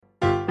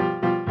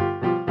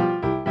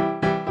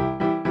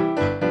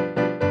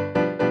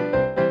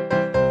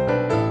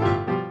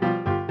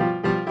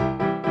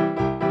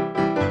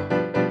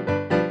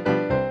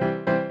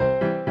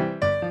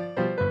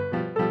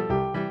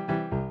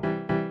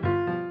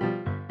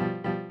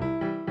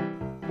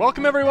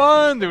Welcome,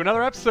 everyone, to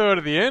another episode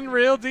of the In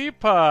Real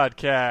Deep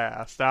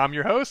podcast. I'm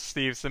your host,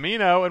 Steve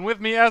Semino, and with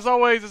me, as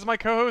always, is my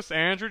co-host,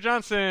 Andrew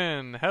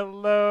Johnson.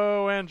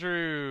 Hello,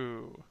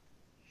 Andrew.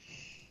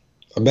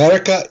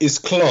 America is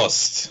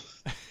closed.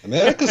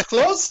 America's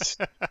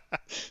closed?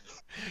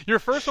 Your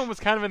first one was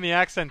kind of in the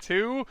accent,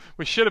 too,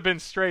 which should have been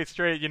straight,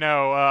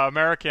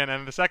 American,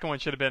 and the second one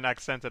should have been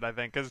accented, I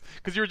think,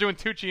 because you were doing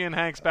Tucci and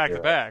Hanks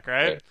back-to-back,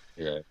 right?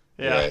 You're right.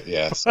 Yeah. You're right.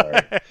 Yeah,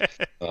 sorry.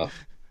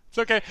 It's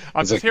okay.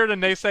 I'm just here to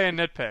naysay and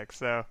nitpick,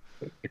 so.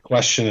 A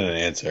question and an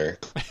answer.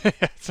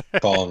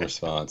 Call and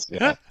response.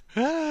 Yeah.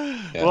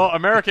 Well,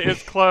 America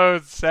is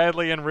closed,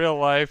 sadly, in real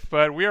life,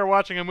 but we are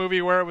watching a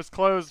movie where it was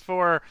closed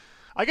for,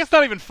 I guess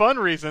not even fun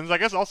reasons, I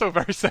guess also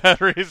very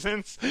sad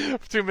reasons,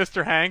 to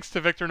Mr. Hanks,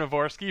 to Victor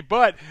Navorsky,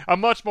 but a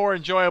much more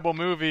enjoyable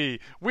movie.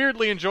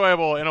 Weirdly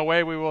enjoyable in a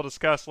way we will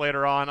discuss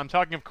later on. I'm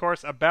talking, of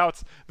course,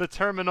 about The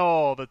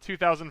Terminal, the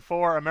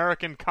 2004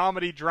 American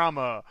comedy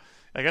drama.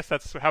 I guess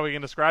that's how we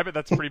can describe it.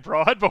 That's pretty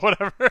broad, but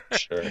whatever.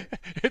 Sure.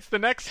 It's the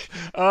next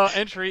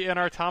entry in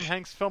our Tom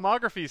Hanks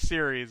filmography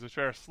series, which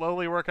we're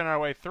slowly working our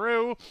way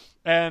through.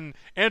 And,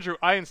 Andrew,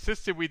 I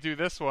insisted we do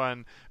this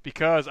one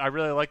because I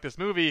really like this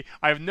movie.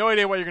 I have no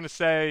idea what you're going to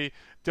say.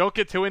 Don't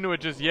get too into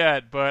it just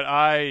yet, but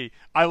I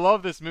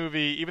love this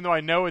movie, even though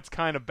I know it's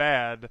kind of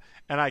bad,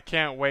 and I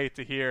can't wait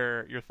to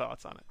hear your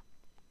thoughts on it.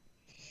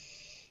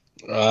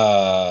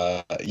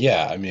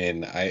 Yeah, I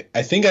mean,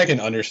 I think I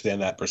can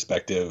understand that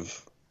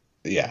perspective.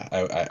 Yeah,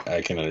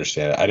 I can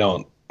understand it.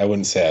 I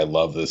wouldn't say I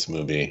love this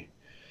movie,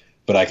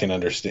 but I can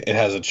understand. It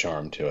has a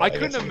charm to it. I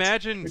couldn't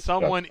imagine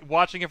someone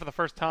watching it for the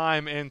first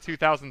time in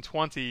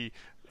 2020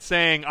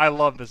 saying, I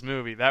love this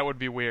movie. That would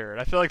be weird.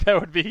 I feel like that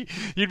would be,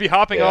 you'd be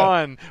hopping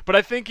on. But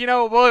I think,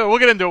 we'll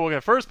get into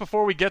it. First,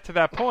 before we get to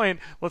that point,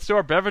 let's do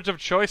our beverage of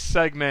choice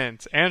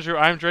segment. Andrew,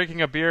 I'm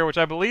drinking a beer, which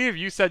I believe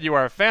you said you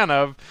are a fan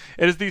of.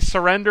 It is the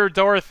Surrender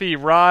Dorothy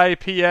Rye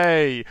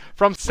PA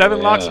from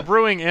Seven Locks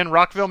Brewing in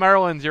Rockville,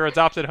 Maryland, your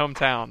adopted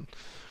hometown.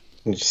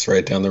 Just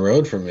right down the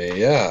road from me,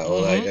 yeah.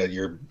 Well,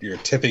 you're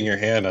tipping your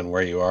hand on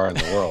where you are in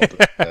the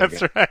world.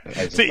 That's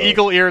right. To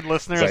eagle-eared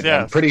listeners,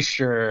 yes. I'm pretty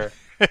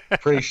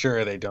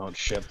sure they don't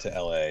ship to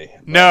L.A.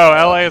 No,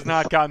 L.A. has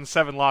not gotten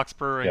Seven Locks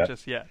Brewing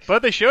just yet.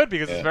 But they should,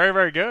 because it's very,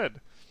 very good.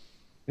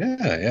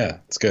 Yeah,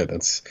 it's good.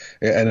 It's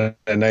and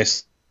a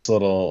nice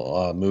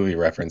little movie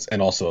reference,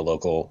 and also a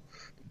local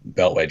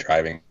Beltway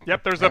driving.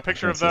 Yep, there's a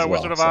picture of the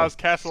Wizard of Oz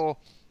castle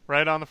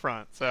right on the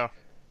front. So.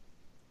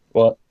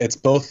 Well, it's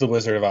both the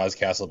Wizard of Oz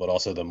castle, but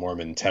also the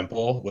Mormon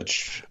temple,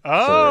 which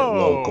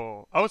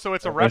so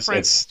it's a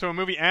reference to a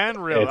movie and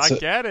real. I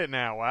get it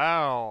now.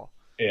 Wow.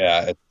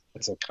 Yeah,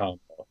 it's a combo.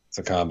 It's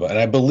a combo, and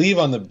I believe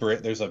on the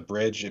there's a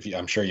bridge.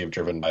 I'm sure you've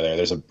driven by there.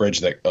 There's a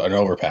bridge an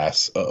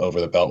overpass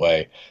over the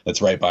Beltway that's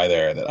right by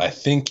there. That I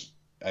think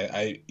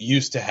I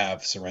used to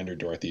have Surrender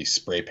Dorothy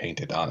spray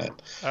painted on it,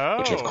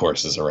 which of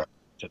course is a reference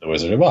to the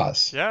Wizard of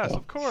Oz. Yes,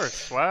 of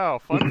course. Wow,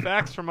 fun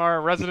facts from our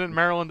resident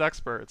Maryland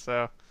expert.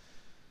 So.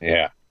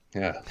 Yeah.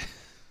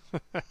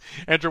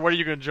 Andrew, what are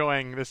you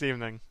enjoying this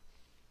evening?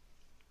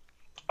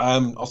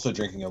 I'm also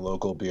drinking a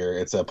local beer.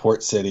 It's a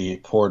Port City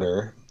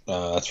Porter.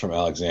 That's from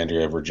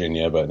Alexandria,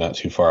 Virginia, but not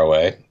too far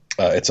away.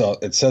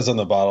 It says on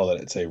the bottle that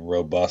it's a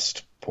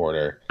robust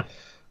porter.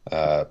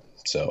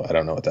 So I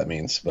don't know what that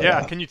means.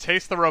 But, can you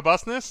taste the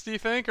robustness, do you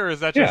think? Or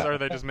is that just are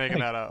they just making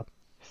that up?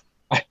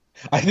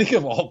 I think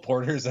of all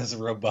porters as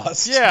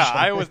robust.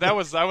 Yeah, that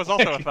was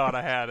also a thought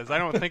I had.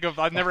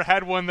 I've never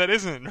had one that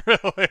isn't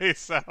really.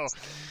 So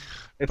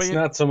it's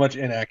not so much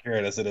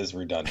inaccurate as it is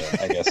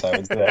redundant, I guess I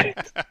would say.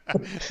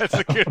 That's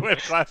a good way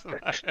to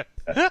classify it.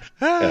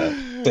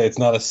 It's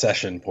not a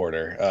session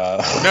porter.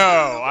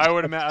 No, I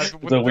would imagine.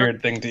 It's a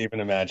weird thing to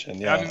even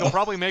imagine. Yeah, I mean, they'll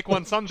probably make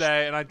one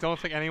someday, and I don't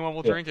think anyone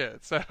will drink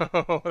it. So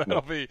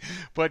that'll be.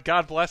 But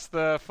God bless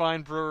the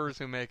fine brewers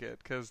who make it,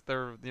 because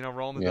they're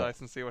rolling the dice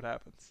and see what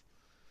happens.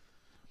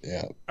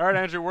 Yeah. All right,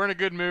 Andrew, we're in a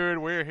good mood.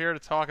 We're here to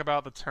talk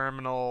about The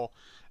Terminal.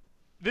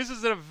 This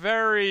is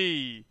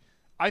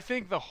I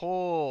think the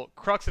whole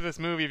crux of this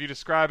movie, if you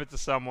describe it to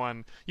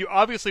someone, you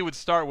obviously would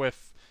start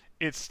with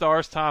it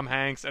stars Tom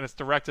Hanks and it's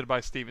directed by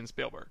Steven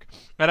Spielberg.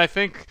 And I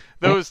think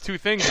those two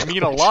things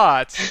mean a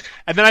lot.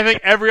 And then I think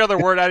every other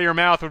word out of your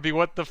mouth would be,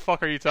 what the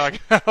fuck are you talking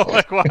about?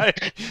 Like, why?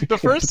 The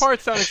first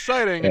part sounds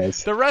exciting.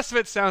 Yes. The rest of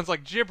it sounds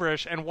like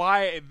gibberish. And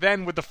why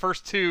then would the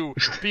first two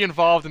be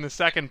involved in the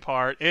second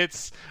part?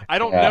 I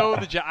don't know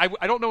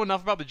I don't know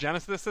enough about the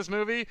genesis of this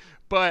movie,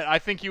 but I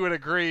think you would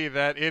agree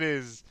that it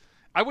is,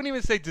 I wouldn't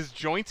even say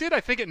disjointed.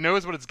 I think it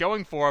knows what it's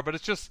going for, but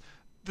it's just,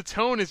 the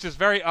tone is just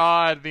very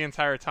odd the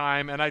entire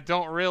time, and I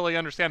don't really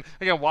understand,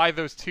 again, why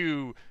those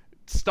two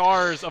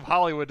stars of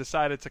Hollywood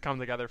decided to come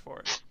together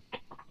for it.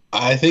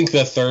 I think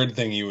the third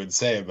thing you would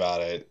say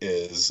about it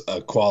is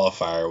a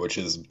qualifier, which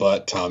is,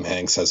 but Tom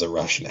Hanks has a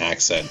Russian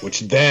accent, which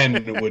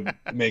then would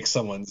make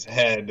someone's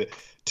head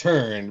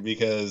turn,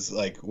 because,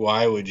 like,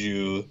 why would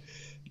you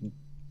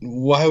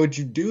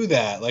do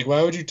that? Like,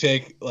 why would you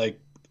take,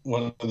 like,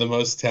 one of the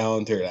most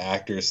talented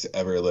actors to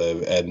ever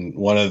live and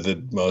one of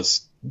the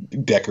most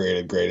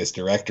decorated greatest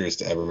directors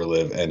to ever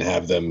live and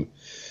have them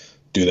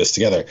do this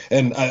together.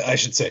 And I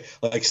should say,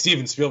 like,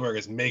 Steven Spielberg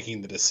is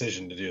making the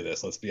decision to do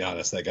this. Let's be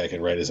honest, that guy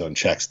can write his own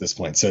checks at this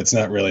point. So it's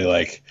not really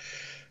like,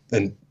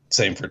 and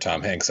same for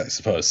Tom Hanks, I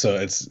suppose. So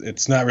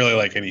it's not really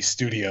like any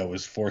studio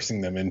was forcing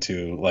them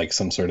into like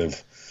some sort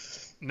of.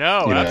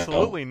 No,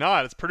 absolutely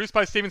not. It's produced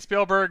by Steven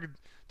Spielberg,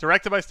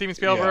 directed by Steven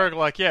Spielberg.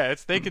 Yeah.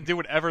 They could do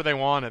whatever they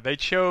wanted. They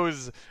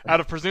chose out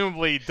of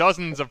presumably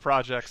dozens of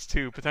projects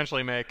to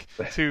potentially make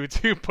to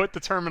put the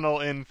Terminal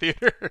in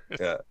theaters.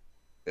 Yeah.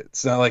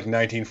 It's not like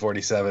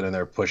 1947 and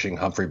they're pushing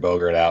Humphrey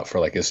Bogart out for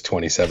like his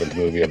 27th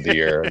movie of the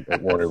year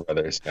at Warner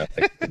Brothers.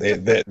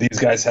 These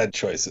guys had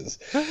choices.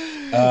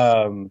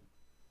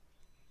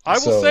 I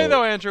will say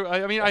though, Andrew,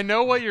 I mean, I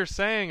know what you're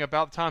saying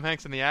about Tom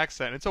Hanks and the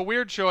accent. It's a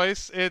weird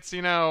choice. It's,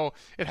 it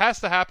has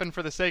to happen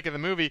for the sake of the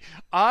movie.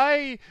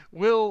 I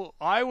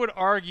would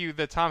argue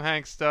that Tom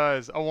Hanks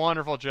does a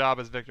wonderful job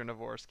as Victor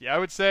Navorsky.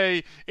 I'd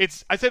say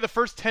the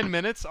first 10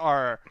 minutes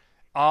are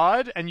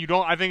odd, and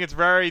I think it's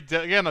very,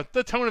 again,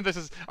 the tone of this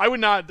is, I would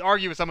not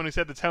argue with someone who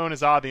said the tone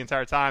is odd the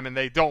entire time and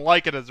they don't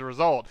like it as a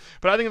result,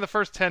 but I think in the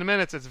first 10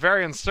 minutes it's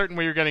very uncertain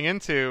what you're getting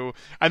into,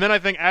 and then I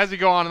think as you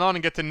go on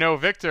and get to know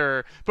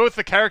Victor, both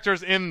the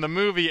characters in the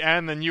movie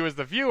and then you as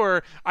the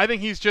viewer, I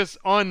think he's just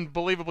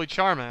unbelievably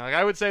charming. Like,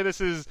 I would say this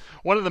is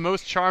one of the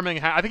most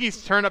charming, I think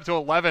he's turned up to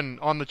 11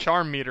 on the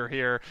charm meter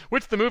here,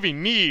 which the movie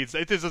needs.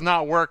 It does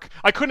not work.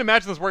 I couldn't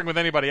imagine this working with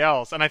anybody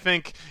else, and I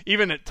think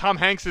even Tom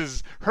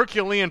Hanks's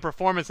Herculean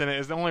performance in it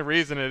is the only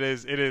reason it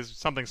is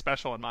something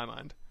special in my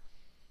mind.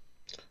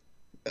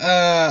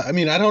 I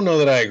mean, I don't know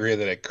that I agree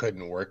that it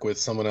couldn't work with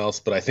someone else,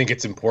 but I think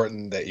it's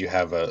important that you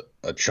have a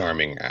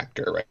charming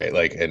actor, right?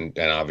 Like, and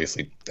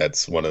obviously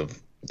that's one of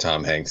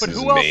Tom Hanks' main.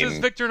 But who else is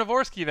Victor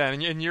Navorsky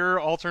then in your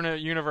alternate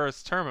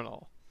universe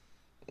Terminal?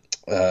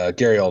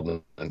 Gary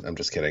Oldman. I'm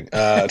just kidding.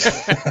 I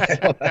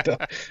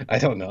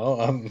don't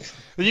know.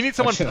 You need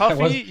someone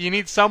puffy. You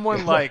need someone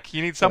sort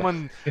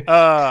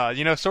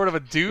of a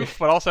doof,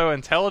 but also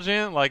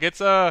intelligent. Like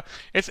I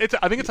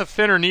think it's a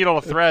thinner needle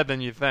to thread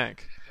than you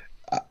think.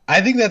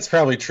 I think that's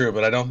probably true,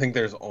 but I don't think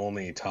there's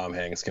only Tom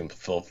Hanks can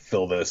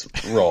fulfill this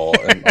role.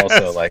 And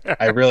also, like,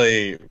 I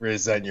really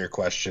resent your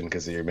question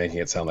because you're making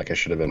it sound like I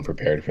should have been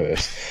prepared for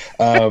this.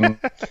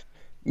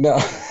 No,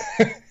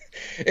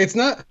 it's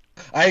not.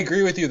 I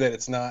agree with you that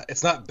it's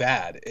not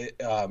bad.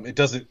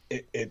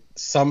 It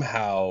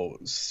somehow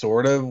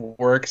sort of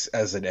works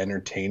as an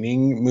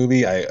entertaining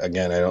movie. I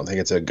don't think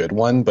it's a good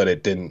one, but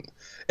it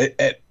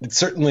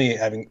certainly,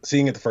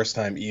 seeing it the first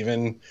time,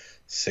 even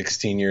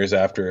 16 years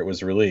after it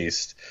was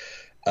released,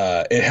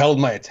 it held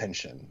my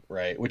attention,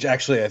 right? Which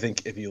actually, I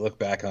think if you look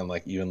back on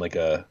even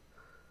a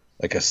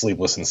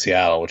Sleepless in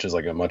Seattle, which is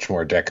like a much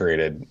more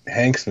decorated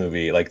Hanks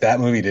movie, like that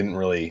movie didn't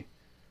really.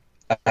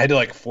 I had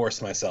to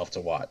force myself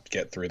to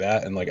get through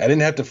that, and I didn't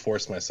have to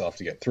force myself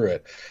to get through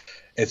it.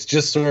 It's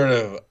just sort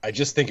of, I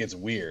just think it's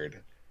weird,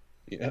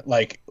 I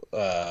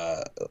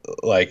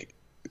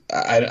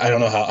don't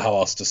know how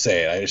else to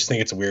say it. I just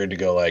think it's weird to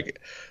go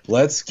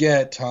let's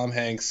get Tom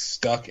Hanks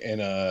stuck in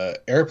a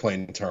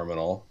airplane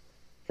terminal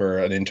for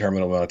an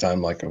interminable amount of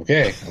time.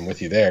 Okay, I'm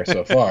with you there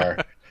so far.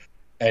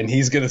 And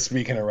he's going to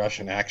speak in a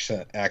Russian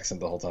accent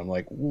the whole time.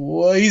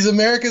 Well, he's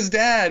America's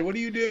dad. What are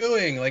you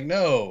doing?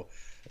 No,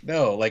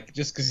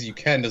 just because you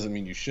can doesn't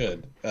mean you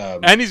should.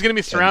 And he's going to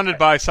be surrounded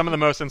by some of the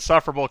most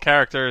insufferable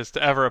characters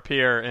to ever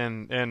appear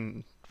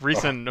in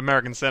recent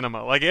American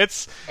cinema.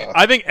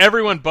 I think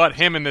everyone but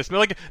him in this.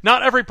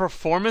 Not every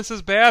performance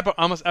is bad, but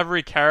almost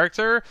every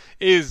character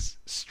is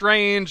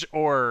strange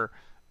or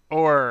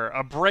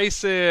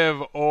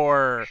abrasive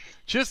or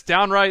just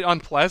downright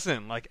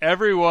unpleasant.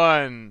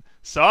 Everyone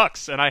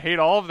sucks, and I hate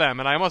all of them,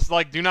 and I almost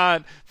do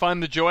not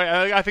find the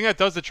joy. I think that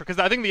does the trick, because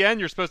I think in the end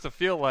you're supposed to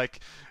feel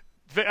like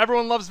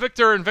everyone loves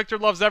Victor and Victor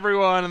loves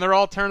everyone, and they're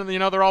all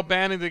they're all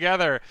banding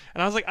together.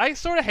 And I was I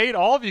sort of hate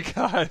all of you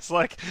guys.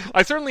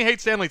 I certainly hate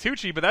Stanley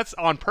Tucci, but that's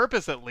on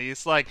purpose at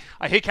least. I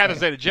hate Catherine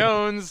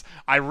Zeta-Jones.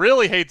 I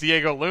really hate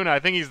Diego Luna. I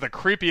think he's the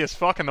creepiest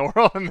fuck in the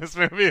world in this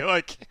movie.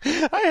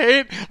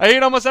 I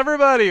hate almost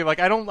everybody.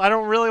 I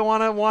don't really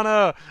want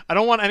I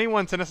don't want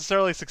anyone to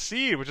necessarily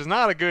succeed, which is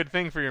not a good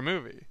thing for your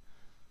movie.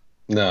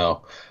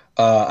 No.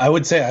 I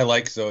would say I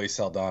like Zoe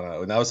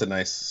Saldana, and that was a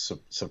nice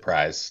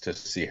surprise to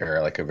see her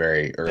a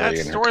very early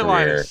in her career. That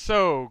storyline is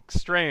so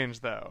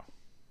strange, though.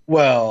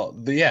 Well,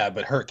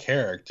 but her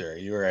character,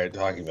 you were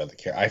talking about the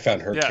character. I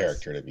found her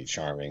character to be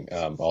charming,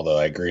 although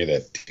I agree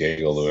that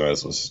Diego Luna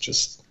was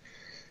just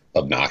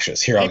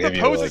obnoxious. Here, I'll give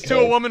you. He proposes to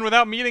a woman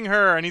without meeting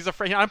her, and he's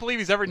afraid. I believe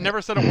he's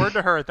never said a word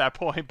to her at that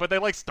point. But they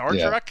like Star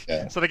Trek,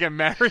 so they get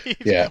married.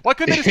 Yeah. Why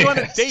couldn't they just go on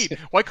a date?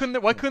 Why couldn't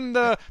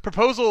the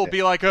proposal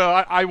be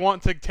I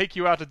want to take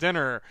you out to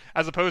dinner,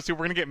 as opposed to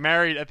we're gonna get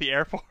married at the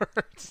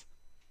airport?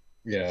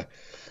 Yeah,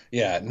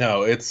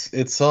 no,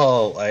 it's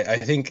all. I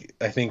think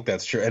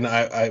that's true. And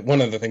I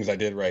one of the things I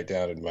did write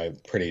down in my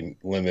pretty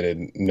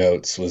limited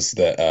notes was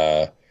that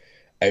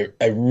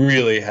I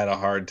really had a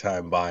hard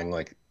time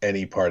buying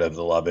any part of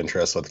the love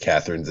interest with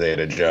Catherine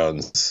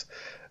Zeta-Jones.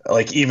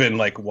 like even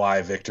like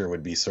why Victor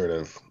would be sort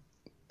of,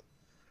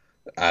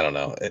 I don't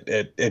know.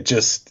 It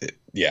just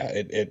yeah,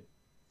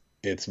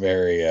 it's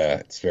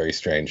very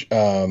strange.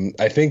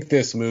 I think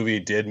this movie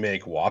did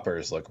make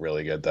Whoppers look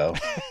really good though.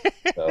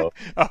 So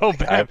Oh,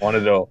 I man.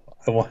 wanted to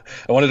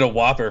I wanted a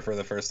Whopper for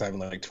the first time in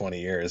like 20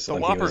 years The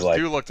when he was Whoppers like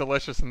do look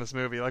delicious in this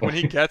movie. Like when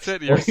he gets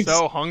it, you're when he's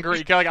so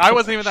hungry. Like I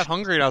wasn't even that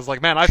hungry, and I was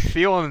like, man, I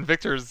feel and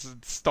Victor's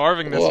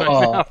starving this right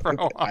now well, for a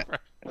Whopper.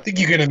 I think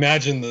you can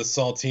imagine the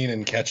saltine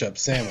and ketchup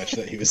sandwich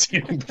that he was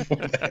eating before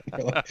that.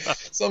 You're like,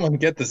 someone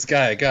get this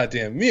guy a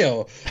goddamn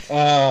meal.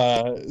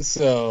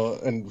 So,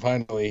 and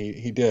finally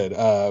he did.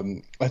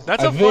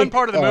 That's I a fun think,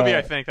 part of the movie,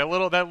 I think. That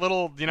little,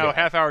 yeah,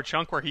 half-hour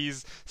chunk where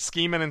he's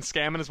scheming and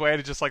scamming his way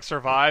to just like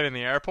survive in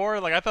the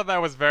airport. Like I thought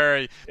that was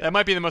yeah, that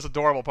might be the most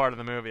adorable part of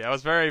the movie. I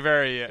was very,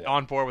 very yeah,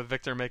 on board with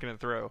Victor making it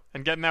through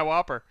and getting that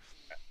Whopper.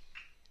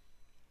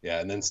 yeah.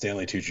 And then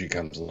Stanley Tucci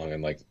comes along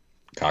and like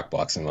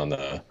cockblocks him on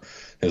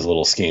his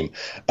little scheme.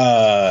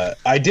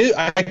 I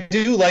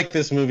do like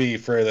this movie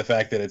for the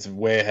fact that it's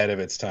way ahead of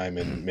its time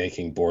in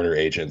making border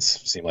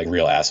agents seem like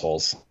real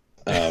assholes.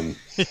 So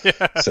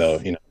Yes.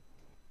 you know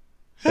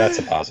that's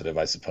a positive,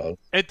 I suppose.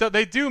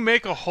 They do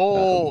make a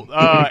whole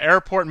Um,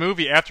 airport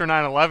movie after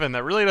 9/11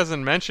 that really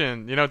doesn't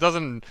mention, it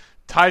doesn't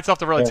tie itself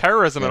to really yeah,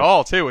 terrorism at yeah,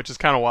 all, too, which is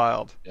kind of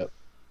wild. yep,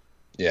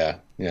 yeah,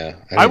 yeah.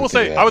 I I didn't will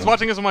think of say, I that. was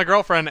watching this with my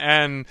girlfriend,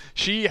 and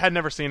she had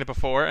never seen it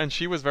before, and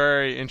she was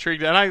very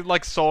intrigued. And I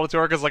like sold it to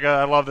her because like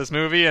I love this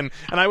movie, and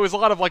I was a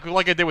lot of like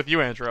I did with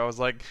you, Andrew. I was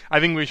like, I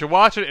think we should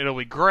watch it. It'll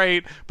be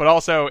great, but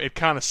also it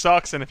kind of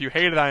sucks. And if you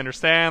hate it, I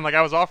understand. Like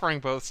I was offering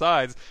both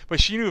sides, but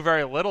she knew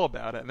very little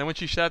about it. And then when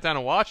she sat down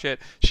and watched it,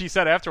 she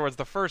said afterwards,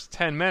 the first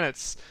 10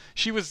 minutes,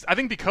 she was, I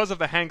think because of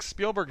the Hank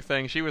Spielberg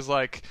thing, she was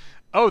like,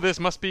 oh, this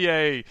must be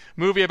a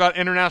movie about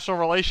international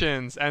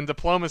relations and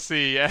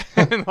diplomacy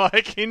and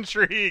like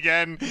intrigue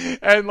and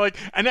like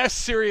a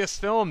serious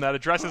film that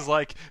addresses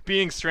like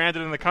being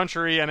stranded in the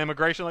country and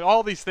immigration, like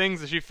all these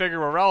things that she figured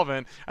were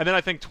relevant. And then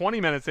I think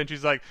 20 minutes in,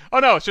 she's like, oh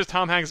no, it's just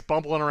Tom Hanks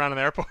bumbling around an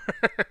airport.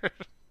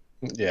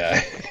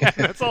 Yeah, And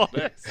that's all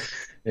it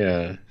is.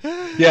 yeah,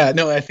 yeah.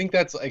 No, I think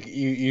that's like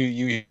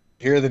you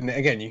hear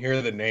again, you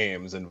hear the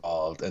names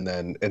involved,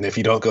 and if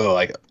you don't go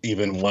like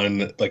even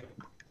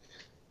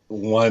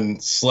one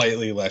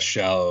slightly less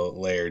shallow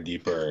layer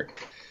deeper,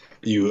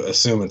 you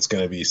assume it's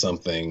going to be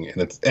something,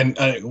 and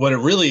what it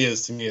really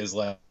is to me is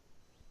like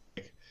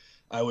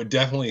I would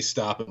definitely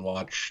stop and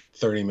watch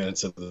 30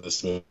 minutes of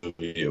this movie.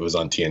 It was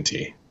on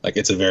TNT. Like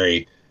it's a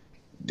very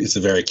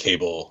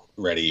cable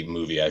ready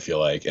movie, I feel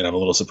like, and I'm a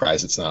little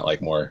surprised it's not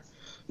like more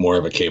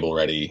of a cable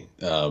ready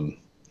movie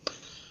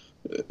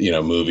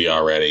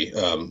already.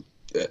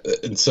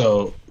 And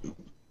so,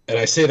 and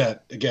I say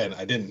that again,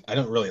 I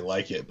don't really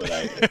like it, but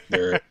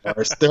there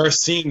are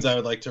scenes I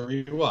would like to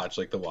rewatch,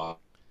 like the Whopper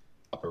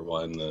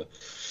one,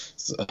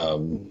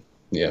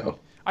 you know,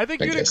 I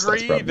think I you'd guess that's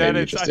agree probably that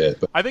maybe it's. just it.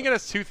 But I think it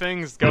has two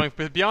things going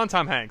beyond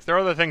Tom Hanks. There are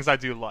other things I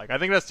do like. I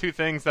think it has two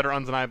things that are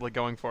undeniably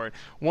going for it.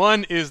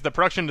 One is the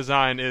production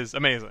design is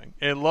amazing.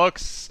 It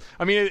looks.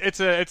 I mean, it's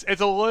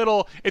a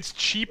little. It's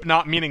cheap,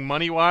 not meaning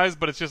money wise,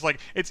 but it's just like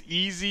it's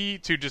easy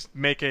to just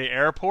make a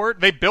airport.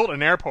 They built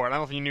an airport. I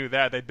don't know if you knew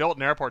that. They built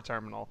an airport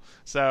terminal.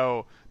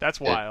 So that's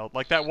wild.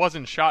 Like that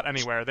wasn't shot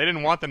anywhere. They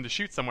didn't want them to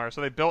shoot somewhere,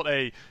 so they built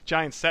a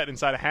giant set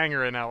inside a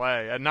hangar in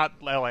L.A. and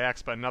not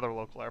LAX, but another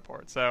local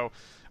airport. So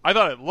I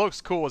thought it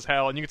looks cool as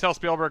hell, and you can tell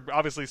Spielberg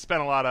obviously used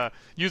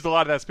a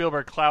lot of that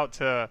Spielberg clout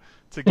to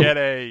get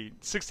a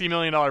 $60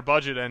 million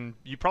budget, and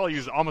you probably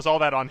used almost all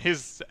that on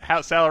his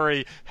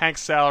salary,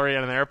 Hank's salary,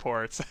 and an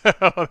airport. So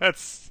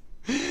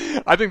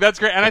I think that's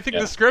great, and yeah,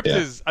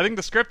 yeah, I think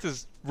the script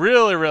is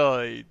really,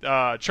 really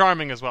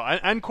charming as well,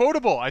 and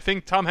quotable. I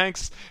think Tom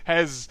Hanks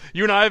has.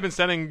 You and I have been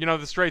sending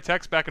the straight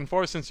text back and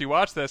forth since you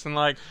watched this, and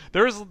like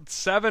there's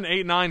 7,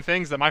 8, 9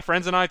 things that my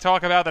friends and I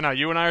talk about that now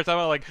you and I are talking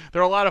about. Like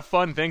there are a lot of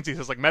fun things. He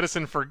says like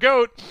medicine for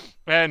goat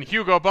and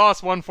Hugo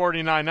Boss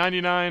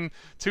 149.99,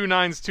 2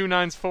 9s, 2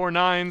 9s, 4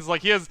 9s.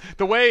 Like he has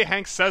the way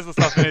Hanks says the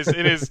stuff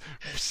in his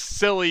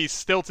silly,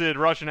 stilted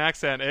Russian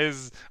accent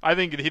is. I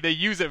think they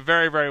use it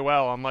very, very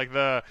well, and like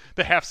the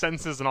half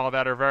sentences and all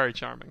that are very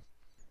charming.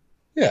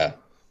 yeah.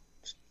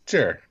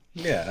 Sure.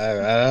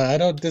 Yeah, I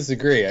don't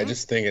disagree. I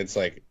just think it's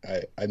like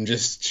I'm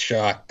just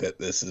shocked that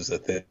this is a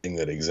thing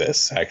that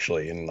exists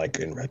actually in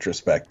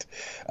retrospect.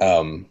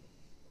 Um,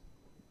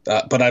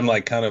 but I'm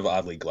like kind of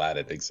oddly glad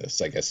it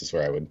exists. I guess is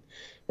where I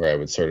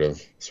would sort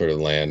of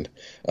land.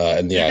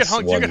 And yes,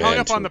 Do you one get hung man,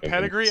 up two on the women.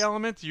 pedigree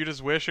element? You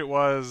just wish it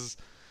was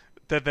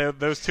that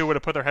those two would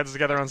have put their heads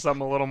together on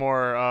something a little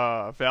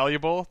more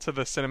valuable to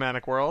the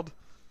cinematic world.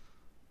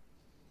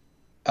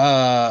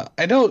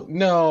 I don't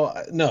know,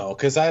 no,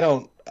 because I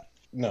don't.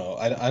 No,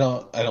 I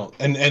don't,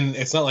 and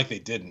it's not like they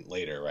didn't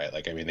later, right?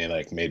 Like, I mean, they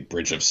like made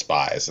Bridge of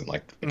Spies and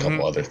like a Hmm.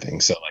 couple other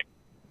things. So like,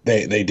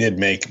 they did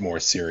make more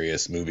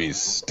serious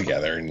movies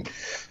together and,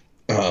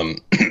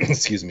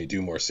 excuse me,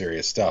 do more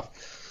serious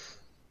stuff.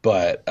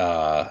 But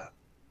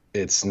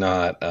it's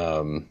not.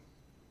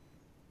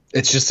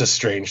 It's just a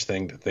strange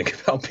thing to think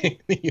about being in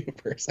the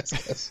universe. I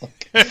guess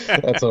like,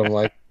 that's what I'm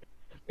like.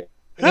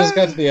 just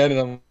got to the end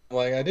and I'm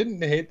like, I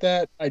didn't hate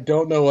that. I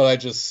don't know what I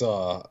just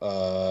saw,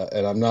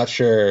 and I'm not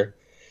sure.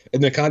 In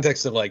the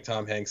context of like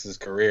Tom Hanks's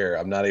career,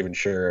 I'm not even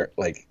sure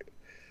like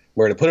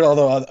where to put it.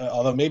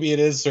 Although maybe it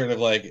is sort of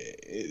like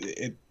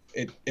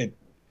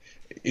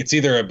it's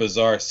either a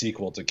bizarre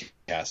sequel to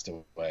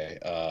Castaway,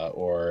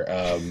 or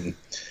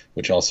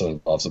which also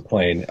involves a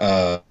plane,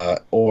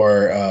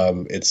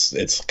 or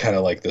it's kind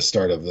of like the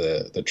start of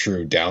the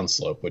true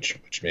downslope, which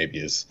maybe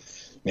is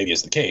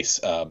the case,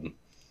 and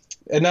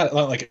not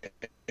like.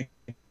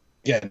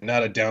 Again,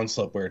 not a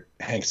downslope where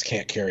Hanks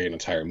can't carry an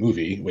entire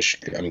movie,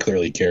 which I mean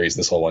clearly carries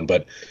this whole one.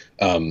 But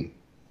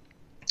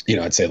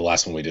I'd say the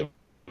last one we did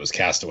was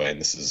Castaway, and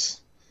this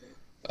is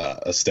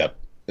a step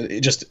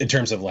just in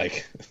terms of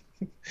like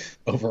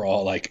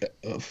overall like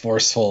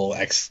forceful,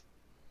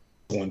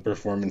 excellent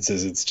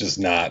performances. It's just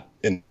not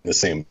in the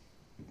same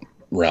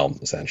realm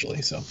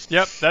essentially. So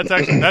yep,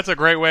 that's a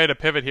great way to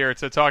pivot here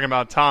to talking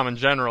about Tom in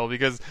general,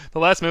 because the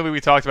last movie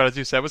we talked about, as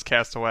you said, was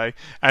Castaway,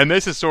 and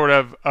this is sort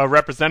of a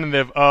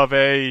representative of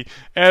a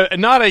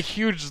not a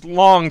huge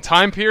long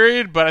time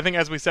period, but I think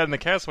as we said in the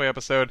Castaway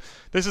episode,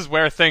 this is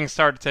where things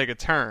start to take a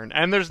turn,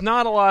 and there's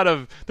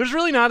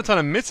really not a ton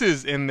of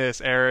misses in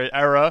this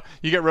era.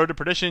 You get Road to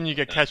Perdition, you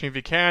get Catch Me If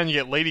You Can, you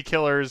get Lady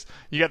Killers,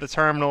 you get The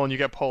Terminal, and you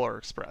get Polar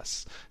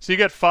Express. So you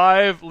get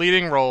 5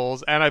 leading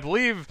roles, and I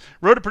believe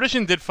Road to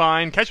Perdition did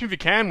fine. Catch Me If You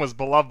Can was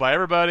beloved by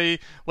everybody.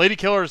 Lady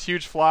Killers,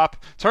 huge flop.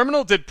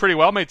 Terminal did pretty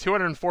well, made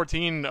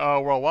 214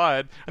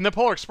 worldwide, and then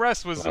Polar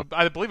Express was,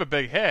 I believe, a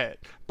big hit.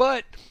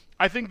 But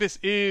I think this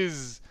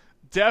is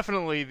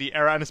definitely the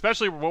era, and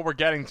especially what we're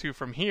getting to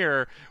from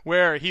here,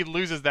 where he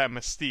loses that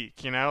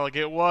mystique. Like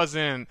he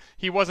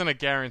wasn't a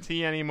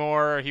guarantee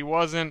anymore. He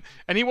was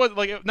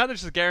like not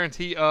just a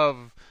guarantee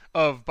of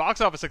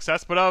box office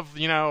success, but of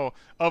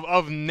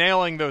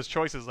nailing those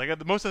choices.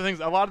 Like most of the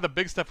things, a lot of the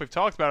big stuff we've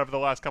talked about over the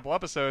last couple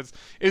episodes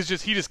is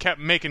just he just kept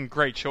making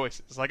great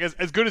choices. Like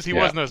as good as he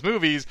was in those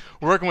movies,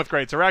 working with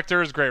great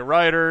directors, great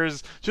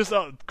writers, just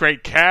a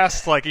great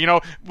cast. Like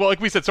like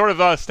we said, sort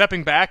of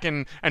stepping back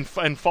and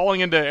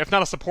falling into, if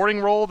not a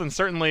supporting role, then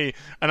certainly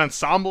an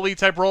ensemble-y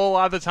type role a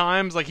lot of the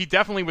times. Like he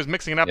definitely was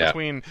mixing it up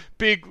between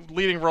big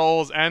leading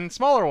roles and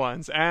smaller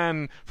ones.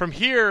 And from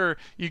here,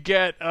 you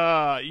get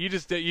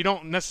you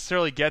don't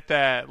necessarily get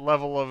that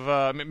level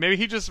of maybe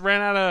he just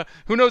ran out of,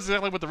 who knows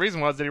exactly what the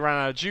reason was. Did he run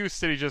out of juice?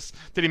 Did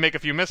he make a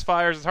few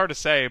misfires? It's hard to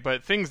say,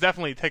 but things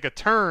definitely take a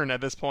turn at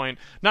this point,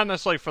 not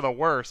necessarily for the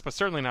worse, but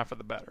certainly not for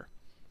the better.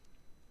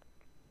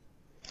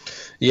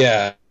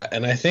 Yeah,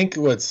 and I think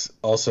what's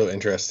also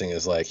interesting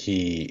is like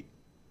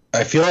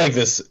I feel like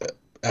this,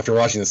 after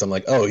watching this, I'm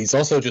like, oh, he's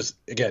also just,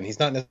 again, he's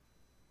not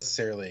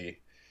necessarily,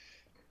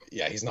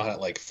 he's not at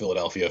like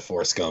Philadelphia,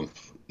 Forrest Gump,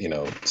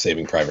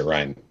 Saving Private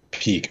Ryan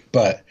peak,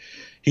 but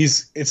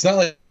it's not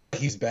like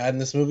he's bad in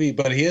this movie,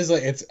 but he is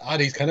like, it's odd,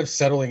 he's kind of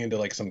settling into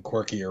like some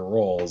quirkier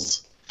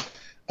roles,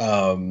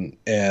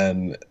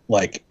 and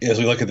like as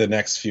we look at the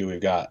next few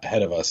we've got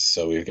ahead of us,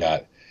 so we've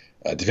got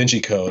Da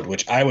Vinci Code,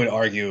 which I would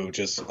argue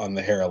just on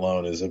the hair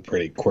alone is a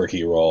pretty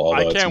quirky role.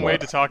 I can't wait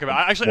to talk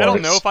about. Actually, I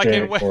don't know if I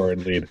can wait.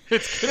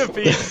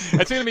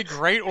 It's gonna be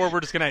great, or we're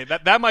just gonna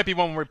that might be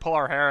one where we pull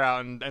our hair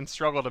out and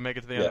struggle to make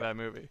it to the end of that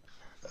movie.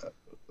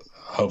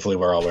 Hopefully,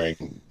 we're all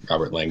wearing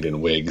Robert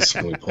Langdon wigs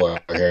when we pull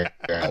our hair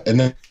out, and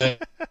then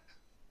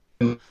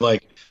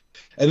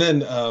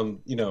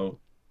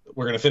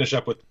we're gonna finish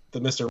up with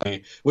the Mr.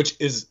 Ray, which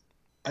is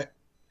I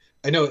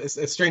know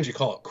it's strange you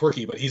call it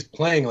quirky, but he's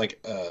playing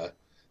like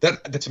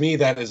that to me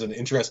that is an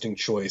interesting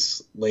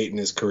choice late in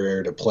his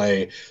career to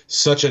play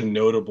such a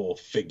notable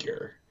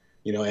figure.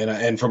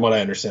 And from what I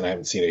understand, I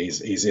haven't seen it.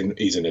 He's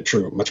in a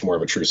much more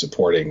of a true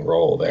supporting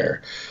role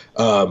there.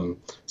 So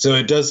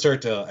it does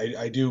start to.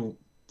 I do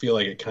feel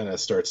like it kind of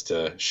starts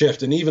to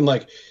shift, and even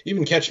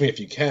Catch Me If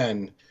You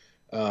Can,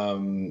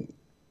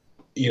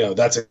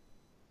 that's a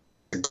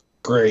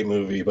great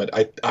movie,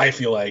 but I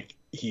feel like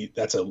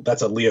that's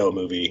a Leo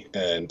movie,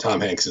 and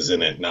Tom Hanks is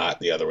in it, not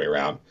the other way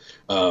around.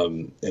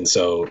 And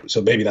so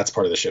maybe that's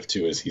part of the shift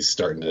too, is he's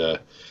starting to,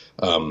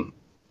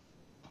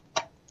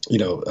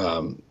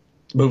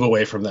 move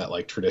away from that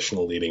like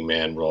traditional leading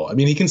man role. I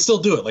mean, he can still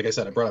do it. Like I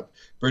said, I brought up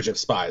Bridge of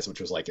Spies, which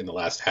was like in the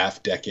last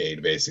half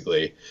decade,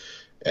 basically.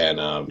 And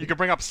you could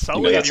bring up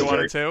Sully if you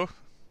wanted to.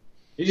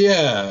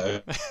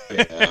 Yeah.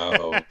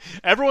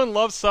 Everyone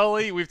loves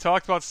Sully. We've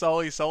talked about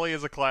Sully. Sully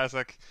is a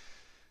classic.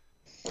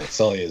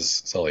 Sully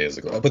is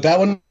but that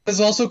one is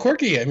also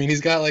quirky. I mean,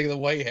 he's got like the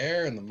white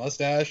hair and the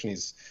mustache, and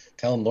he's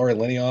telling Laura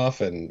Linney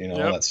off, and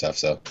all that stuff.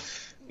 So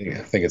I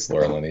think it's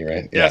Laura Linney,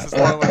 right? Yes, it's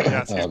Laura Linney.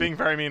 Yes, he's being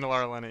very mean to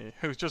Laura Linney,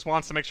 who just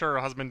wants to make sure her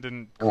husband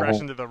didn't crash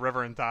into the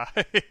river and die.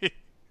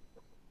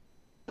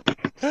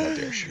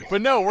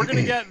 But no, we're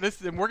gonna get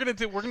this.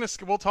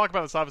 We'll talk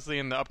about this obviously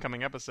in the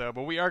upcoming episode,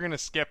 but we are gonna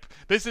skip.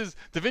 Da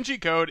Vinci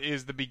Code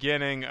is the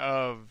beginning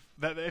of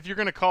that if you're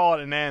gonna call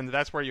it an end,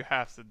 that's where you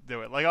have to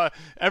do it. Like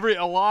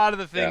a lot of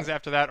the things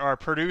after that are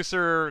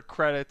producer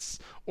credits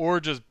or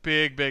just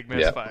big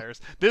misfires.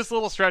 This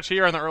little stretch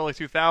here in the early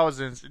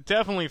 2000s, it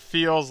definitely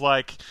feels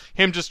like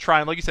him just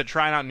trying, like you said,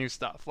 trying out new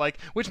stuff. Like,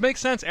 which makes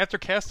sense after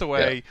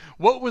Castaway.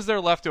 What was there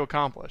left to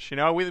accomplish? You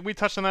know, we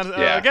touched on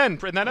that again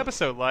in that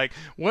episode. Like,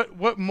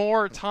 what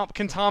more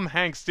can Tom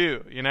Hanks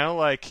do? You know,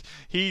 like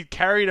he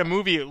carried a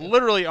movie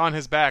literally on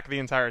his back the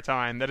entire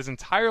time that is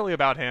entirely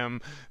about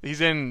him.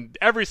 He's in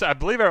I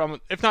believe,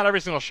 if not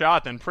every single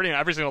shot, then pretty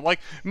every single, like,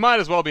 might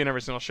as well be in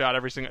every single shot,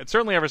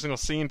 certainly every single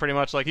scene, pretty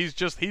much. Like, he's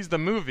the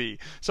movie.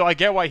 So I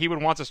get why he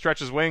would want to stretch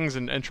his wings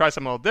and try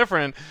something a little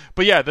different.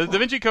 But yeah, the Da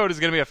Vinci Code is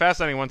going to be a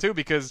fascinating one too,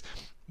 because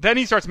then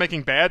he starts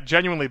making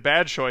genuinely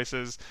bad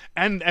choices,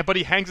 but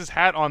he hangs his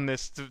hat on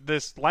this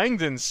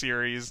Langdon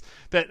series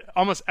that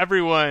almost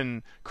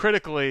everyone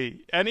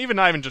critically, and even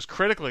not even just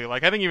critically,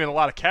 like I think even a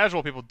lot of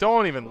casual people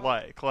don't even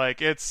like.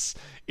 Like it's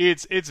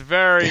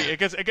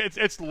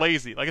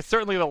lazy. Like it's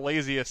certainly the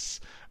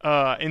laziest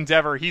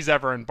endeavor he's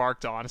ever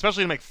embarked on,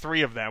 especially to make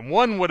 3 of them.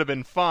 1 would have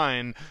been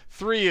fine.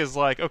 3 is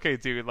like, okay,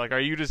 dude, like, are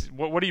you just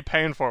what are you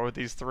paying for with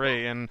these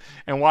 3, and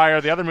why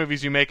are the other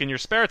movies you make in your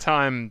spare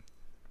time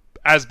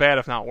as bad,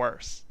 if not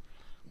worse?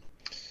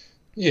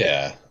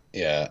 Yeah.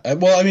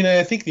 Well, I mean,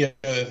 I think the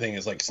other thing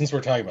is, like, since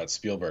we're talking about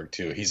Spielberg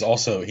too, he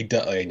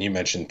does, and you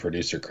mentioned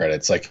producer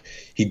credits, like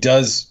he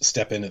does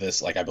step into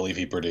this. Like, I believe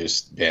he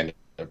produced Band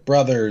of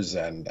Brothers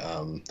and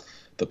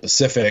The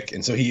Pacific,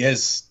 and so he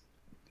is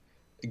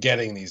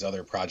getting these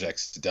other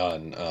projects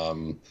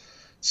done.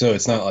 So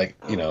it's not like,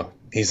 you know,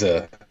 he's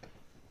a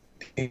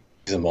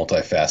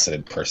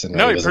multifaceted person.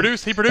 No, he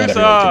produced in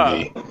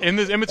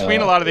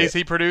between a lot of these.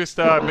 He produced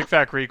Big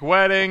Fat Greek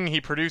Wedding.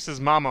 He produces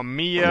Mamma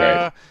Mia.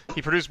 Right.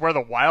 He produced Where the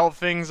Wild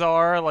Things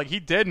Are. Like, he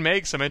did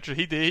make some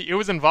he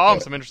was involved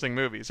in some interesting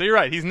movies. So you're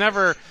right. He's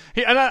never.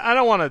 And I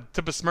don't want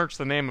to besmirch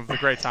the name of the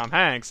great Tom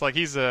Hanks. Like,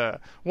 he's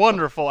a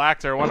wonderful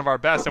actor, one of our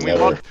best, and we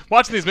love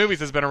watching these movies.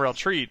 Has been a real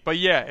treat. But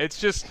yeah, it's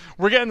just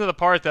we're getting to the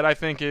part that I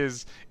think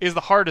is the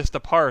hardest to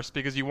parse,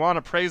 because you want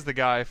to praise the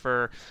guy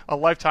for a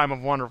lifetime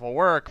of wonderful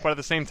work, but at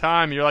the same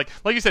time, you're like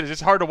you said, it's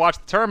just hard to watch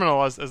The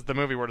Terminal as the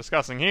movie we're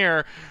discussing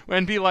here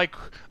and be like,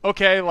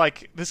 okay,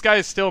 like, this guy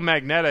is still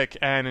magnetic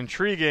and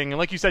intriguing, and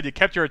like you said, you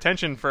kept your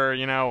attention for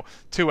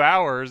 2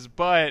 hours,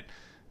 but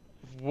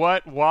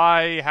what,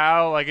 why,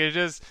 how? Like,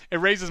 it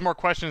raises more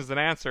questions than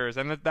answers,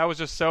 and that was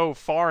just so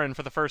foreign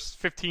for the first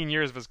 15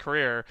 years of his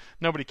career.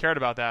 Nobody cared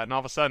about that, and all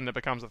of a sudden it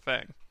becomes a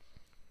thing.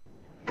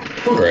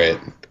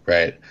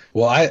 Right.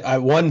 Well, I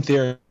one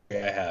theory I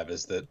have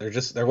is that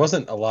there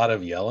wasn't a lot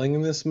of yelling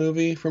in this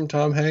movie from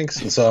Tom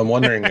Hanks, and so I'm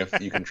wondering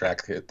if you can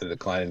track the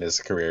decline in his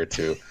career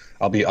too.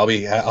 I'll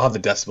have the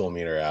decibel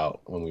meter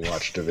out when we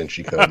watch Da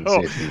Vinci Code. And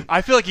see if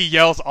I feel like he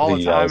yells all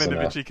the time in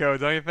Da Vinci Code,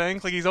 don't you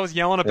think? Like, he's always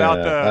yelling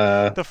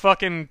about the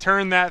fucking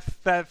turn that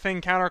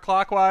thing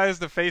counterclockwise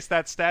to face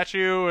that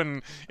statue, and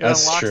it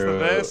unlocks true.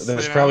 This.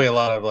 There's probably a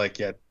lot of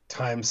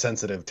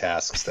time-sensitive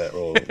tasks that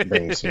will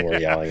bring some more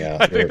yelling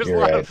out. You're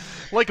right.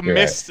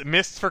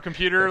 Mist for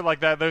computer, like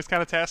that. Those kind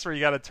of tasks where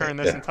you got to turn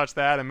this and touch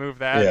that and move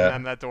that, and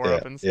then that door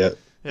opens. Yeah.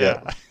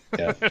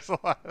 There's a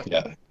lot.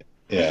 Yeah.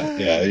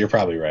 You're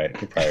probably right.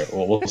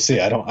 Well, we'll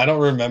see. I don't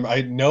remember.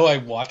 I know I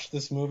watched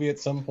this movie at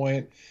some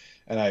point,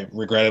 and I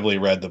regrettably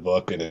read the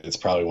book, and it's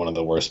probably one of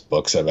the worst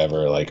books I've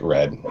ever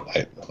read.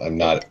 I'm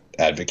not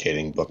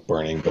advocating book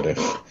burning, but if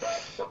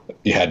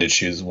you had to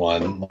choose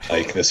one,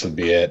 this would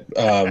be it.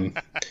 I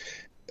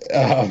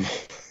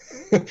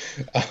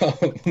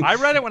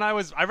read it when I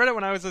was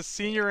a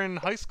senior in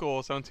high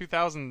school, so in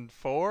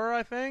 2004,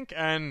 I think,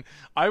 and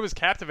I was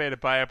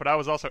captivated by it. But I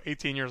was also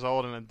 18 years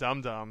old and a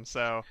dum-dum,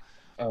 so.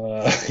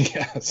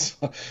 Yes.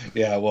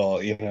 Yeah. Well,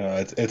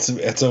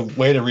 it's a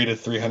way to read a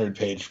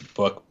 300-page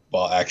book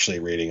while actually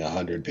reading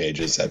 100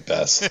 pages at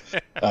best.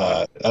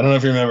 I don't know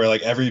if you remember,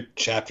 every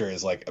chapter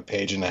is a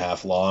page and a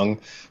half long,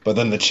 but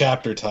then the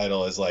chapter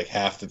title is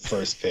half the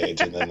first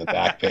page, and then the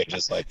back page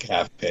is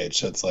half page.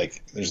 So it's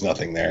there's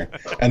nothing there,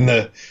 and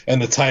the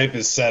type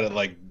is set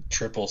at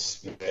triple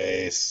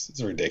space.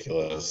 It's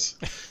ridiculous.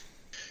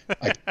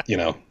 You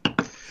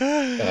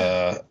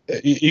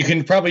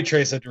can probably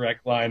trace a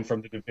direct line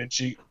from the Da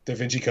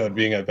Vinci Code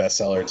being a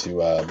bestseller to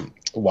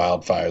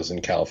wildfires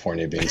in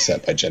California being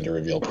set by gender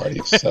reveal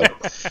parties. So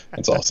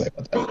that's all I'll say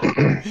about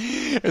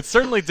that. It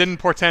certainly didn't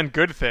portend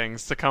good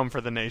things to come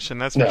for the nation,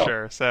 that's for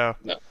sure. So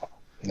no.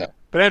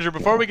 But Andrew,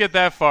 before we get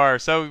that far,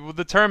 so with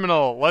The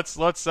Terminal, let's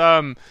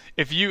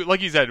if you,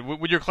 like you said,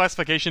 would your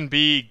classification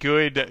be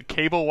good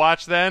cable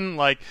watch then?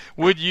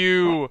 Would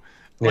you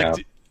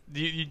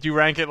do you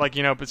rank it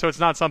but so it's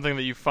not something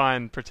that you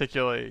find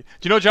particularly?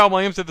 Do you know John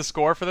Williams did the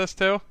score for this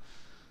too?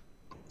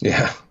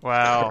 Yeah.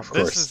 Wow,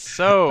 this is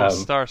so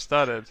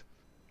star-studded.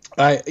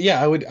 I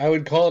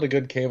would call it a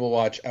good cable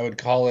watch. I would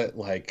call it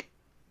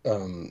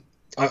I'm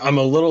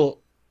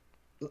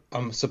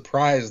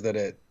surprised that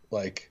it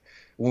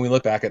when we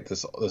look back at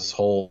this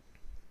whole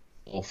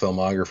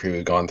filmography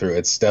we've gone through,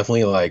 it's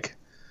definitely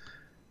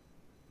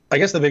I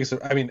guess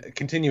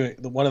continuing,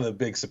 one of the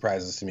big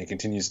surprises to me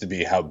continues to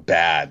be how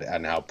bad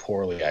and how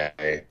poorly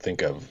I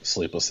think of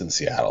Sleepless in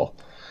Seattle.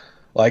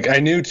 Like, I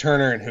knew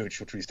Turner and Hooch,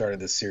 which we started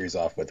this series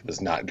off with,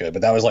 was not good,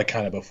 but that was like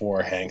kind of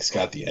before Hanks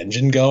got the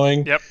engine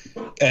going. Yep.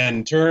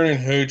 And Turner and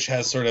Hooch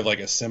has sort of like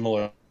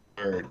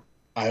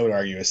I would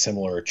argue, a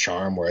similar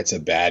charm where it's a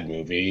bad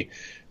movie,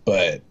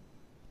 but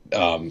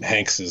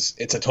Hanks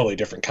it's a totally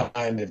different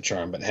kind of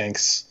charm, but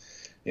Hanks,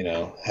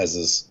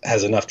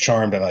 has enough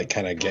charm to like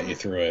kind of get you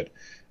through it.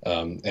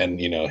 And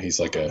he's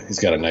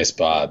got a nice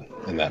bod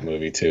in that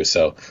movie too,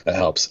 so that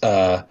helps.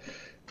 But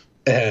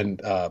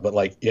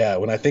like, yeah,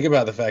 when I think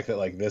about the fact that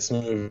like this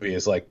movie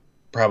is like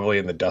probably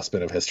in the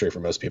dustbin of history for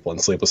most people, and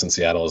Sleepless in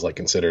Seattle is like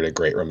considered a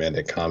great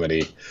romantic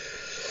comedy.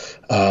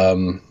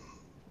 That's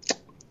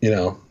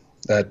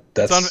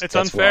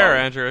unfair,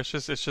 wild. Andrew. It's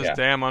just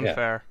damn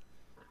unfair. Yeah.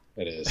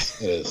 It is.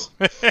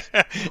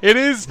 It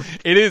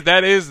is.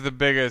 That is the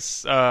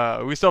biggest.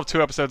 We still have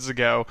 2 episodes to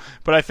go,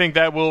 but I think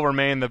that will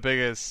remain the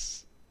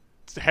biggest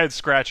head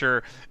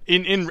scratcher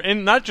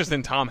in not just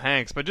in Tom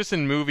Hanks, but just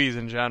in movies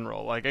in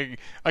general. Like,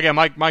 again,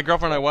 my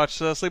girlfriend and I watched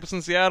Sleepless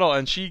in Seattle,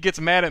 and she gets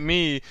mad at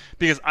me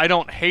because I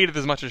don't hate it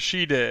as much as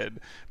she did.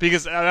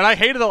 And I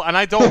hate it, and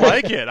I don't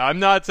like it. I'm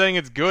not saying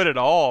it's good at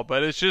all,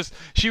 but it's just,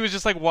 she was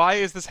just like, why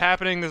is this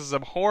happening? This is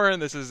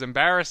abhorrent. This is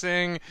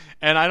embarrassing,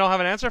 and I don't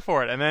have an answer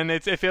for it. And then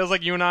it feels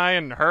like you and I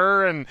and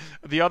her and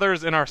the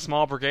others in our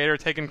small brigade are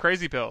taking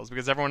crazy pills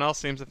because everyone else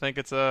seems to think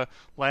it's a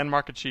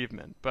landmark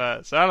achievement.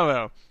 But so I don't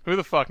know. Who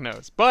the fuck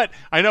knows? But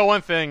I know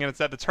one thing, and it's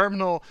that The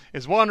Terminal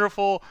is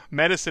wonderful.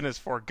 Medicine is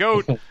for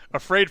goat.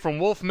 Afraid from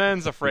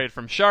wolfmen's, afraid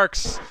from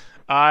sharks.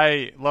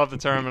 I love The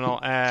Terminal,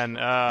 and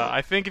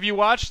I think if you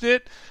watched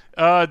it,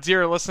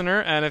 dear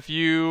listener, and if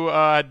you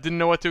didn't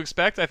know what to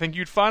expect, I think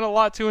you'd find a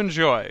lot to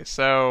enjoy.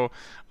 So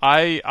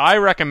I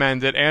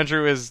recommend it.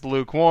 Andrew is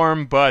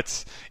lukewarm,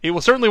 but it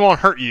will certainly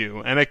won't hurt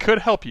you, and it could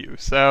help you.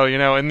 So,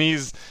 in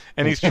these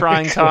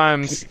trying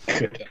times,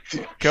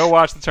 go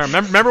watch The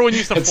Terminal. Remember when you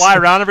used to fly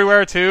around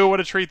everywhere too?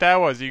 What a treat that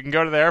was. You can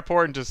go to the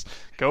airport and just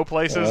go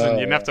places, and you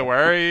didn't have to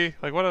worry.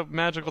 Like, what a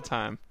magical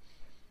time.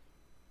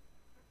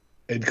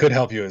 It could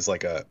help you as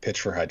like a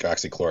pitch for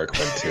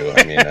hydroxychloroquine too.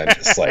 I mean, I'm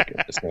just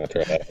gonna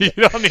throw that. You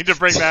don't need to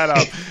bring that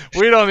up.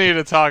 We don't need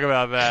to talk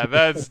about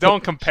that.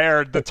 Don't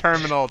compare The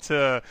Terminal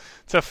to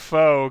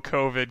faux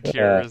COVID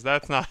cures.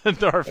 That's not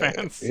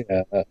Endorphins.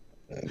 Yeah.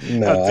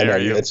 No, I know.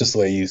 You. It's just the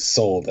way you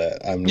sold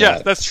it.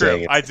 Yes, that's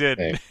true. I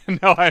did.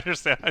 No, I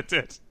understand. I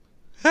did.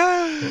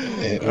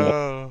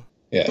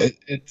 Yeah,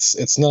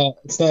 it's not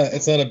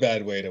a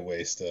bad way to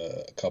waste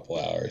a couple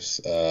hours.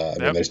 I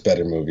mean, there's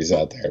better movies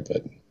out there,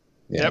 but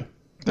yeah. Yep,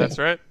 that's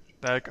right.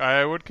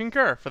 I would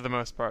concur for the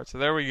most part. So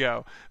there we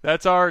go.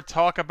 That's our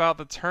talk about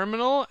The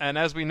Terminal, and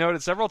as we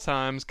noted several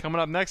times, coming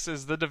up next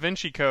is The Da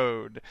Vinci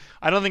Code.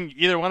 I don't think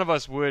either one of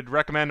us would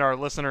recommend our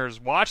listeners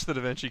watch The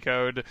Da Vinci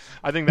Code.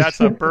 I think that's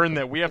a burden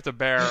that we have to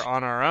bear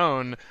on our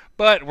own,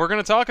 but we're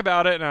going to talk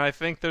about it, and I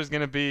think there's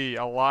going to be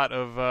a lot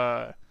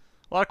of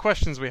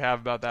questions we have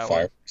about that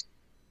one.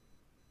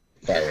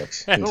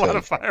 Fireworks. And a lot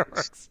of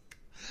fireworks.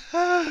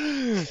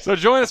 So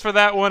join us for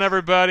that one,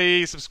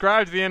 everybody.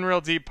 Subscribe to the In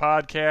Real Deep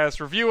podcast.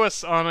 Review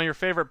us on your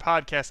favorite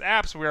podcast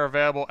apps. We are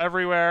available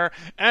everywhere.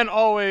 And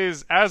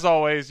as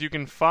always, you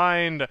can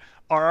find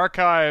our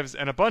archives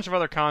and a bunch of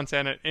other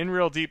content at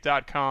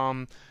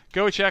inrealdeep.com.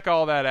 Go check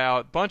all that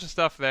out. Bunch of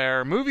stuff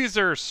there. Movies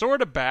are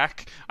sort of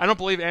back. I don't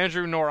believe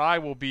Andrew nor I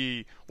will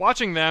be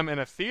watching them in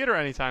a theater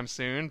anytime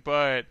soon,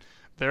 but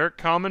they're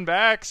coming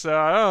back. So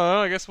I don't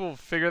know. I guess we'll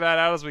figure that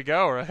out as we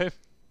go, right?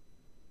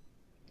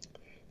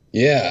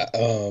 Yeah.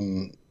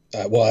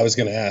 Well, I was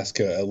going to ask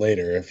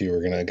later if you were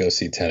going to go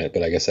see Tenet,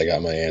 but I guess I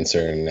got my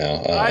answer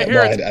now. I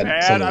hear it's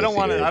bad. I don't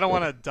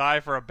want to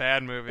die for a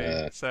bad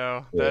movie.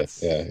 So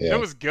that's it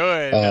was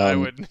good.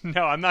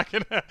 I'm not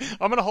gonna.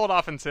 I'm gonna hold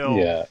off until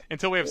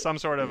we have some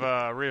sort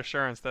of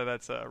reassurance that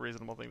that's a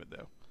reasonable thing to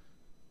do.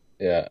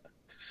 Yeah.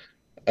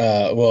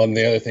 Well, and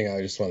the other thing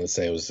I just wanted to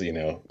say was,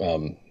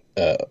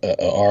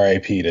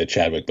 R.I.P. to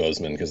Chadwick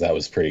Boseman, because that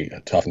was pretty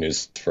tough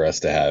news for us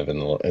to have in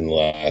the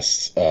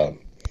last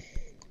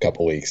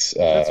couple weeks.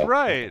 That's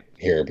right.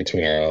 Here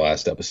between our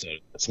last episode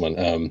and this one.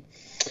 And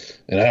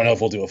I don't know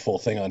if we'll do a full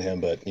thing on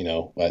him, but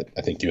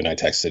I think you and I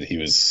texted.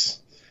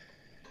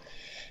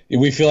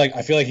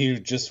 I feel like he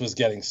just was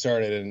getting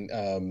started,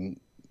 and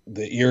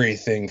the eerie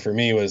thing for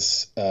me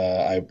was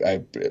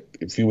a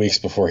few weeks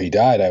before he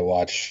died, I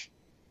watched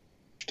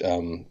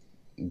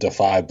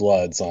Defy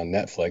Bloods on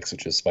Netflix,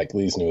 which is Spike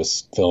Lee's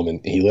newest film, and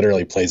he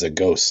literally plays a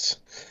ghost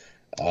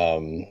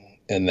in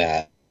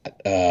that,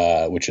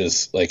 which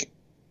is like,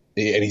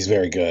 and he's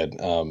very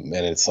good, and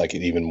it's like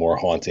an even more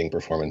haunting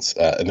performance.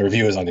 And the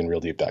review is on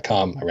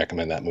inrealdeep.com. I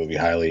recommend that movie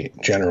highly,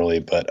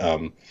 generally, but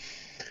that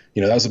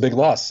was a big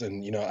loss,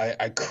 and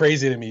I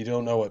crazy to me, you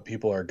don't know what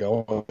people are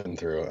going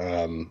through,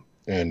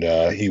 and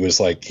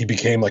he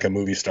became like a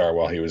movie star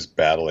while he was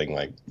battling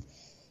like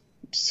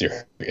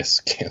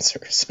serious cancer,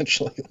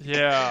 essentially.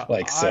 Yeah,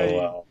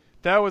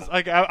 That was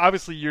like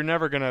obviously you're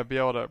never gonna be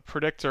able to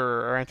predict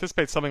or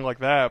anticipate something like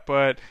that,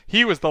 but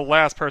he was the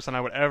last person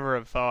I would ever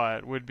have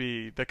thought would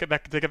be to get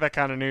that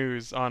kind of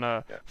news on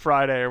a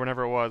Friday or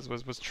whenever it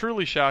was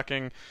truly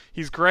shocking.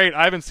 He's great.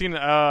 I haven't seen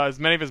as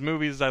many of his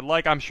movies as I'd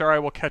like. I'm sure I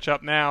will catch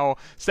up now,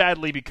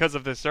 sadly because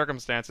of the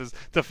circumstances.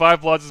 The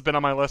Five Bloods has been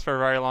on my list for a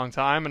very long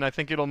time, and I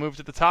think it'll move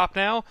to the top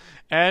now.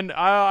 And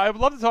I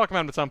would love to talk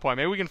about him at some point.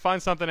 Maybe we can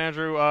find something,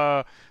 Andrew,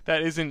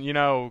 that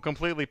isn't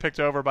completely picked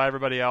over by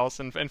everybody else,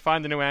 and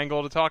find a new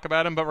angle to talk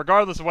about him. But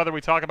regardless of whether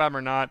we talk about him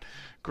or not,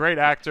 great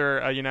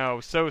actor.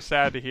 So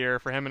sad to hear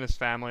for him and his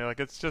family. Like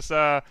it's just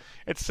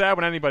it's sad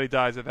when anybody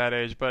dies at that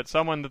age, but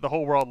someone that the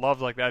whole world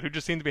loved like that, who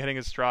just seemed to be hitting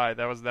his stride,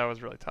 that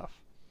was really tough.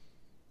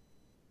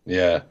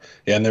 Yeah,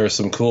 yeah, and there was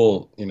some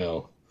cool,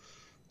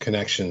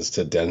 connections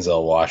to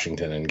Denzel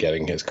Washington and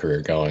getting his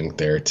career going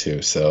there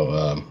too.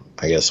 So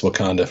I guess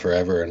Wakanda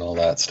forever and all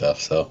that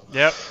stuff. So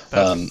yep,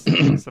 that's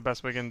the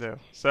best we can do.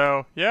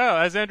 So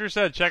yeah, as Andrew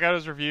said, check out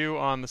his review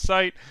on the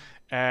site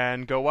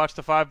and go watch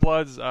The Five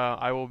Bloods.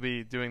 I will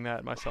be doing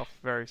that myself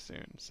very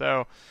soon.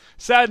 So,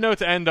 sad note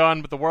to end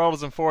on, but the world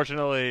is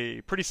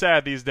unfortunately pretty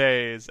sad these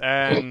days.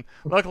 And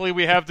luckily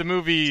we have the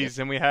movies,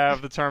 and we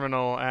have The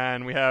Terminal,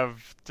 and we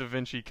have Da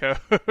Vinci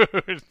Code.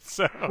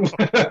 So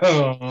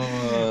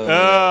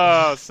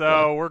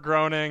we're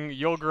groaning.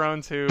 You'll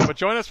groan too. But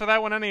join us for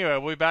that one anyway.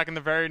 We'll be back in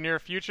the very near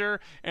future.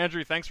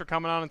 Andrew, thanks for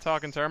coming on and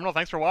talking Terminal.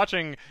 Thanks for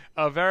watching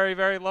a very,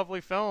 very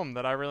lovely film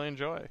that I really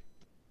enjoy.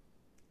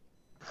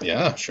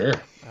 Yeah, sure.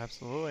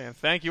 Absolutely. And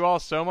thank you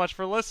all so much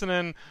for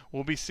listening.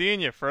 We'll be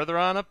seeing you further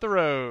on up the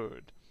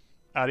road.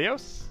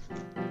 Adios.